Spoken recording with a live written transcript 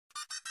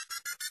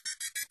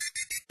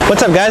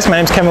What's up guys, my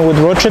name is Kevin with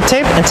Road Trip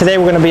Tape, and today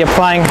we're going to be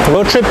applying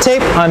Road Trip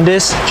Tape on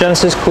this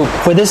Genesis Coupe.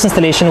 For this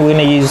installation we're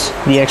going to use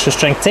the extra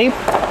strength tape,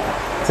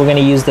 we're going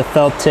to use the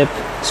felt tip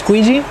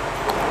squeegee,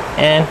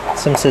 and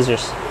some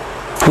scissors.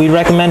 We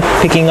recommend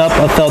picking up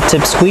a felt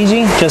tip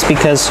squeegee just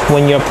because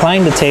when you're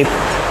applying the tape,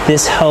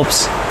 this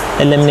helps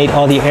eliminate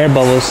all the air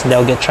bubbles that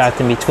will get trapped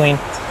in between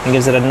and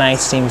gives it a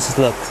nice seamless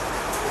look.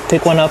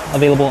 Pick one up,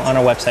 available on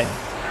our website.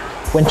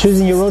 When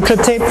choosing your road trip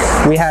tape,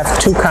 we have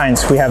two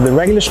kinds. We have the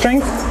regular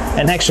strength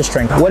and extra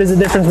strength. What is the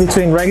difference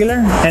between regular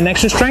and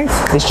extra strength?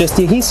 It's just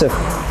the adhesive.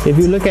 If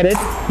you look at it,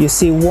 you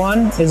see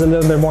one is a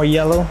little bit more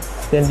yellow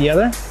than the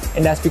other,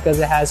 and that's because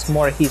it has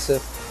more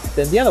adhesive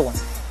than the other one.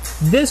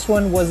 This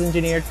one was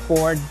engineered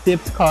for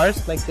dipped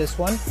cars like this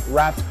one,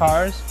 wrapped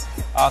cars,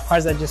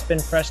 cars that just been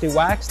freshly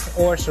waxed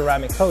or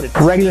ceramic coated.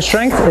 Regular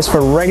strength is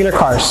for regular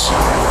cars.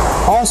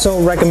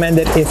 Also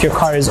recommended if your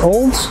car is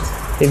old,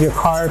 if your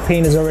car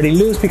paint is already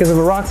loose because of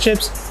the rock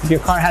chips, if your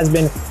car has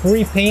been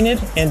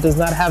repainted and does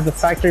not have the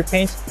factory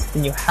paint,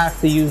 then you have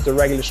to use the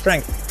regular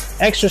strength.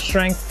 Extra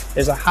strength,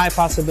 there's a high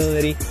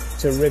possibility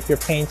to rip your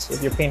paint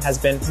if your paint has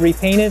been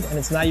repainted and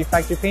it's not your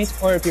factory paint,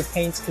 or if your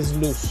paint is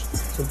loose.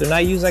 So do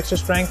not use extra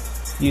strength,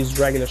 use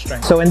regular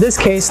strength. So in this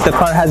case, the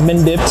car has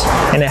been dipped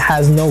and it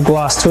has no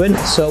gloss to it,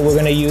 so we're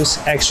going to use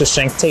extra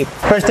strength tape.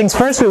 First things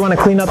first, we want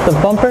to clean up the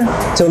bumper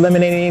to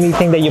eliminate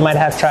anything that you might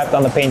have trapped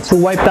on the paint. To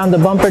wipe down the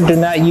bumper, do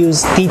not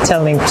use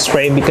detailing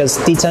spray because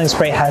detailing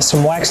spray has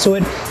some wax to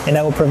it and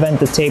that will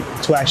prevent the tape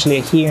to actually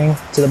adhering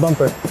to the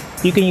bumper.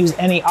 You can use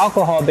any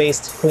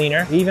alcohol-based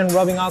cleaner, even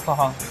rubbing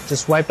alcohol.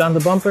 Just wipe down the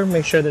bumper,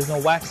 make sure there's no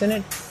wax in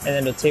it, and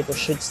then the tape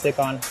should stick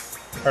on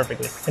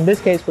perfectly. In this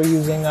case, we're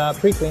using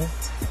pre-clean.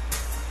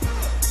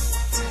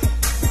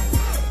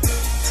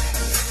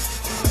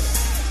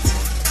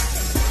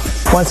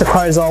 Once the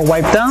car is all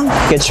wiped down,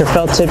 get your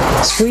felt tip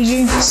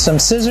squeegee, some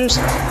scissors,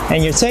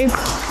 and your tape,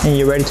 and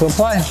you're ready to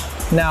apply.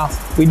 Now,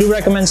 we do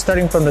recommend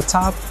starting from the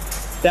top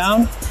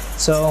down,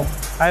 so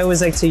I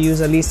always like to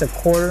use at least a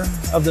quarter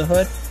of the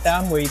hood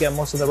down where you get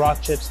most of the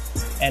rock chips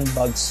and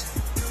bugs.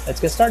 Let's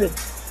get started.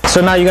 So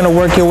now you're gonna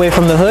work your way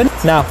from the hood.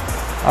 Now,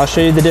 I'll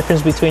show you the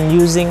difference between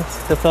using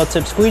the felt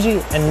tip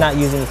squeegee and not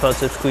using the felt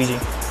tip squeegee.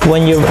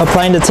 When you're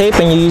applying the tape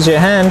and you use your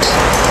hand,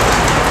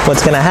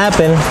 what's gonna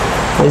happen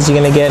is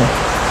you're gonna get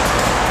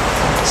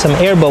some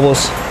air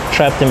bubbles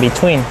trapped in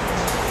between.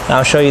 Now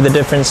I'll show you the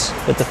difference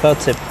with the felt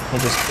tip. You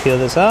just peel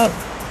this out,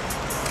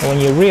 and when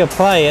you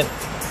reapply it,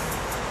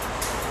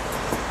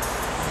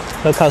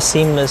 look how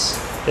seamless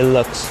it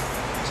looks.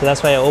 So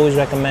that's why I always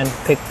recommend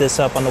pick this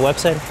up on the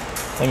website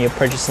when you're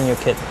purchasing your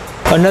kit.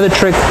 Another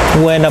trick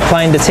when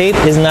applying the tape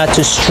is not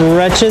to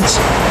stretch it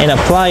and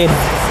apply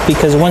it,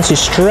 because once you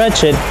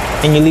stretch it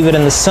and you leave it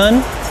in the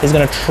sun, it's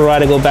going to try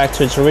to go back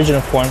to its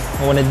original form,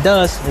 and when it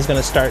does, it's going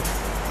to start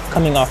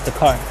coming off the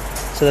car.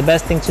 So the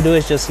best thing to do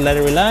is just let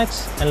it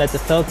relax and let the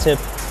felt tip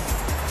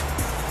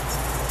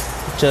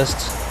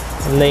just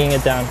laying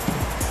it down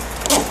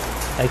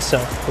like so.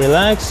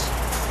 Relax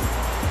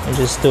and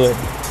just do it.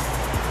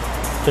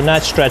 Do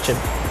not stretch it.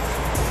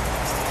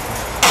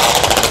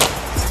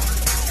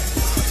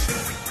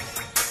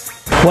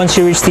 Once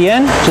you reach the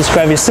end, just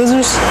grab your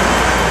scissors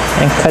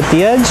and cut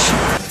the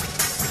edge.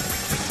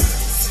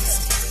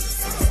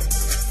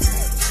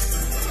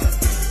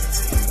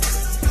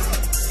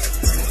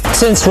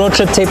 Since road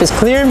trip tape is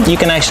clear, you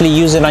can actually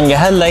use it on your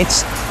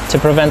headlights to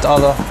prevent all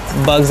the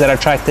bugs that are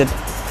attracted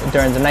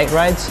during the night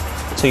rides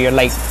to your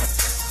light.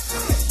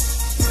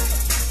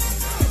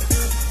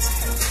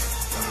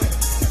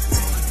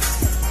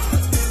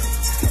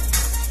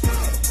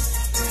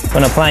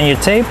 When applying your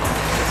tape,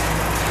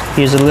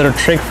 here's a little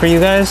trick for you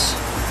guys.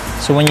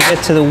 So when you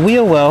get to the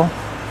wheel well,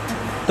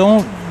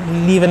 don't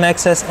leave an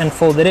excess and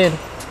fold it in,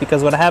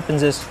 because what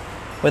happens is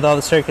with all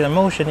the circular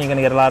motion, you're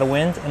gonna get a lot of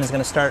wind and it's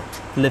gonna start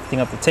lifting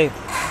up the tape.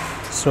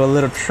 So a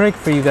little trick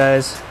for you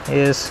guys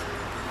is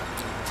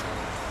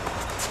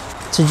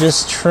to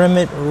just trim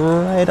it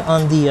right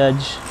on the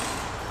edge.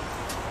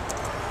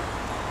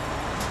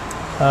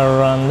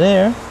 Around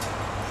there.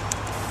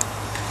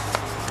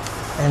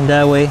 And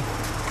that way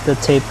the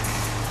tape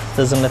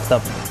doesn't lift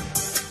up.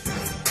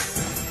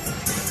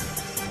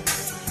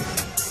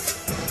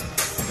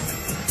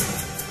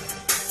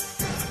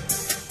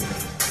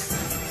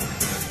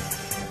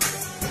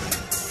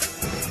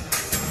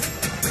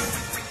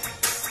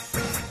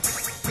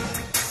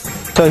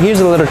 So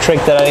here's a little trick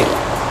that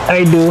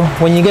I do.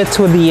 When you get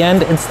to the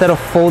end, instead of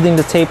folding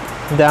the tape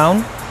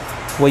down,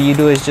 what you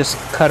do is just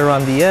cut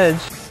around the edge.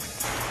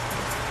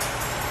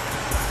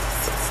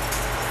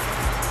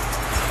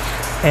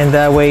 And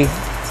that way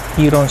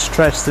you don't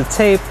stretch the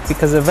tape,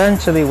 because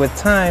eventually with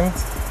time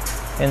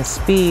and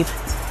speed,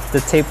 the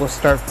tape will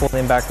start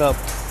folding back up.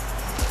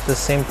 The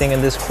same thing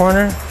in this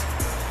corner.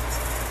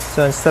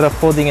 So instead of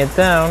folding it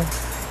down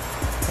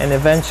and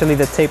eventually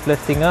the tape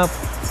lifting up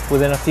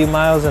within a few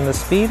miles in the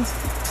speed,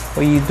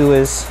 what you do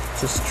is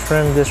just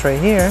trim this right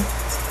here,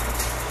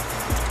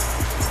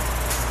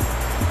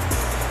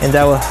 and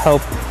that will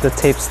help the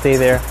tape stay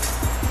there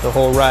the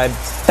whole ride.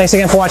 Thanks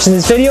again for watching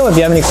this video. If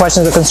you have any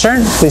questions or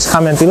concerns, please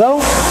comment below.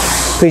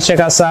 Please check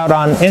us out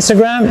on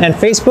Instagram and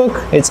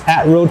Facebook. It's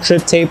at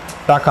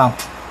roadtriptape.com.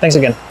 Thanks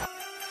again.